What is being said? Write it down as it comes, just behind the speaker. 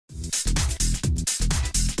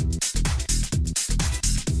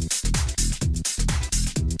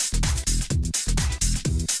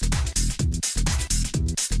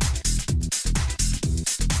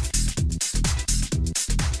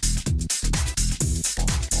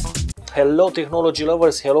Hello technology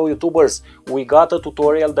lovers, hello YouTubers. We got a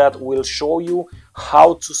tutorial that will show you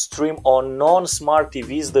how to stream on non-smart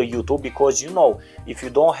TVs the YouTube, because you know, if you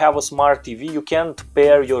don't have a smart TV you can't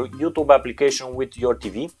pair your YouTube application with your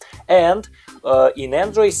TV, and in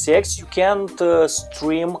Android 6 you can't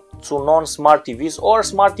stream to non-smart TVs or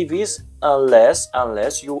smart TVs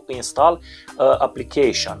unless you install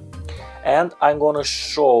application. And I'm gonna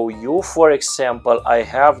show you, for example, I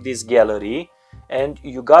have this gallery and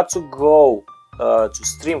you got to go to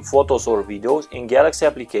stream photos or videos in Galaxy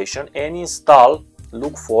application and install,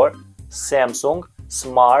 look for Samsung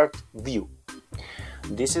Smart View.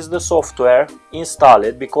 This is the software, install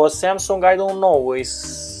it, because Samsung, I don't know,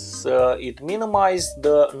 it minimized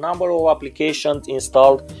the number of applications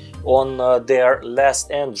installed on their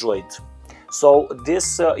last Android. So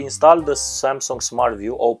this install the Samsung Smart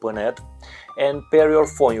View, open it and pair your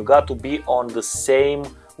phone. You got to be on the same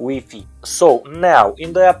Wi-Fi. So now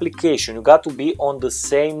in the application you got to be on the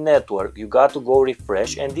same network. You got to go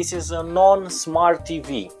refresh, and this is a non-smart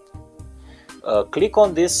TV. Click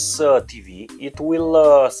on this TV. It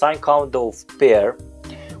will assign count of pair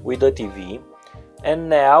with the TV, and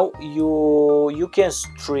now you can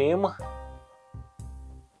stream.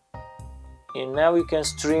 And now you can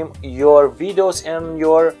stream your videos and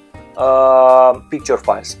your picture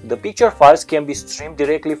files. The picture files can be streamed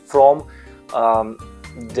directly from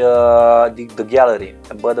the gallery,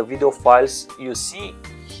 but the video files, you see,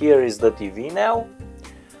 here is the TV. Now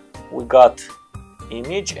we got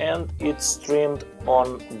image and it's streamed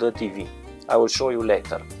on the TV. I will show you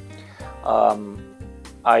later.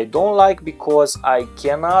 I don't like, because I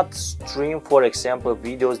cannot stream, for example,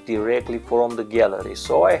 videos directly from the gallery.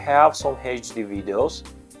 So I have some HD videos.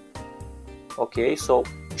 Okay, so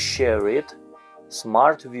share it,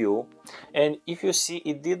 Smart View, and if you see,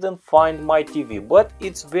 it didn't find my TV, but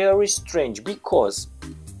it's very strange, because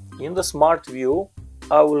in the Smart View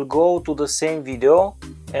I will go to the same video,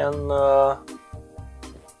 and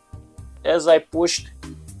as I pushed,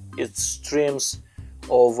 it streams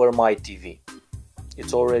over my TV.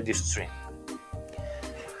 It's already streamed.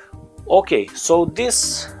 Okay, so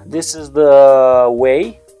this is the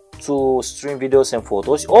way to stream videos and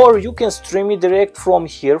photos, or you can stream it direct from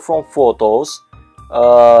here, from photos.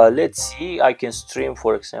 Let's see, I can stream,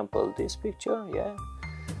 for example, this picture. Yeah,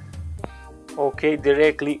 okay,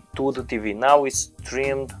 directly to the TV. Now it's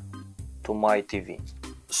streamed to my TV.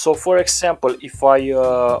 So for example, if I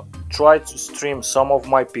try to stream some of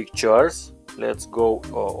my pictures, let's go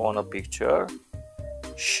on a picture,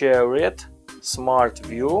 share it, Smart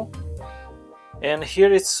View, and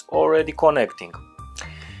here it's already connecting.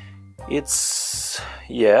 Yes,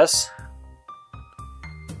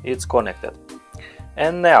 it's connected.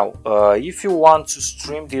 And now if you want to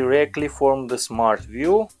stream directly from the Smart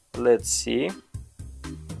View, let's see,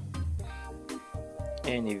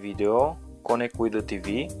 any video, connect with the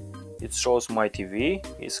TV. It shows my TV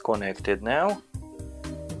is connected now,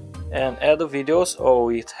 and add the videos. Oh,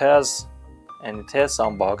 it has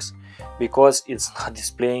some bugs because it's not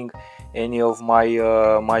displaying any of my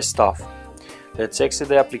my stuff. Let's exit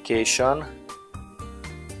the application.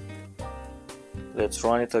 Let's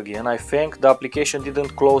run it again. I think the application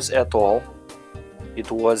didn't close at all. It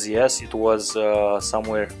was, yes, it was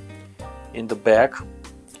somewhere in the back.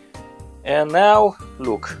 And now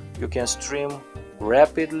look, you can stream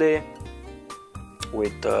rapidly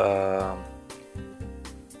with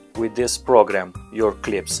this program your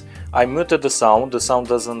clips. I muted the sound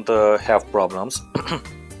doesn't have problems.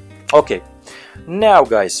 Okay, now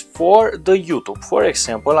guys, for the YouTube, for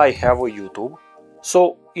example, I have a YouTube.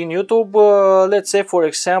 So in YouTube, let's say, for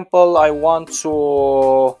example, I want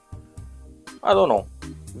to, I don't know,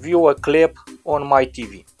 view a clip on my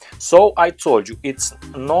TV. So I told you it's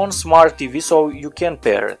non-smart TV, so you can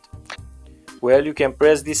pair it. Well, you can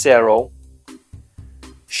press this arrow,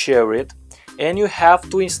 share it, and you have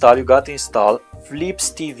to install, you got to install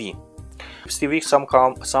Flips TV. Flips TV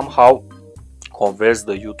somehow converts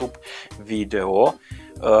the YouTube video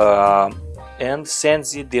and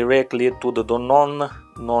sends it directly to the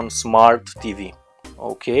non-smart TV.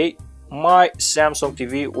 Okay, my Samsung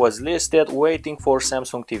TV was listed, waiting for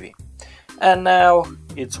Samsung TV, and now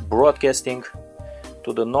it's broadcasting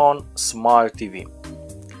to the non-smart TV.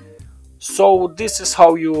 So this is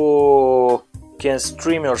how you can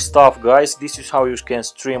stream your stuff, guys. This is how you can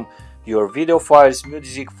stream your video files,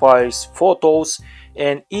 music files, photos,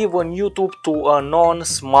 and even YouTube to a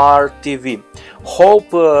non-smart TV.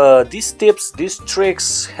 Hope these tips, these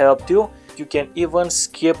tricks helped you. You can even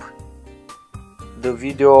skip the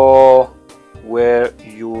video where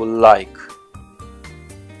you like.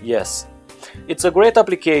 Yes, It's a great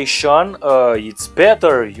application. It's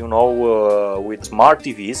better, you know, with smart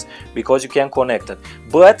TVs because you can connect it.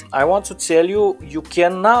 But I want to tell you, you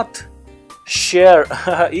cannot share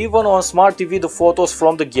even on smart TV the photos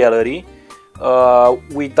from the gallery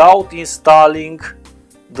without installing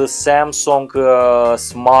the Samsung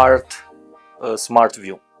Smart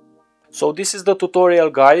View. So this is the tutorial,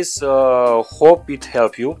 guys. Hope it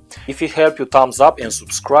helped you. If it helped you, thumbs up and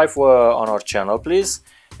subscribe on our channel, please.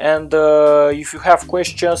 And if you have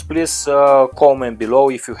questions, please comment below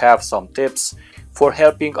if you have some tips for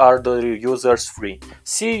helping other users free.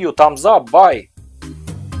 See you, thumbs up, bye.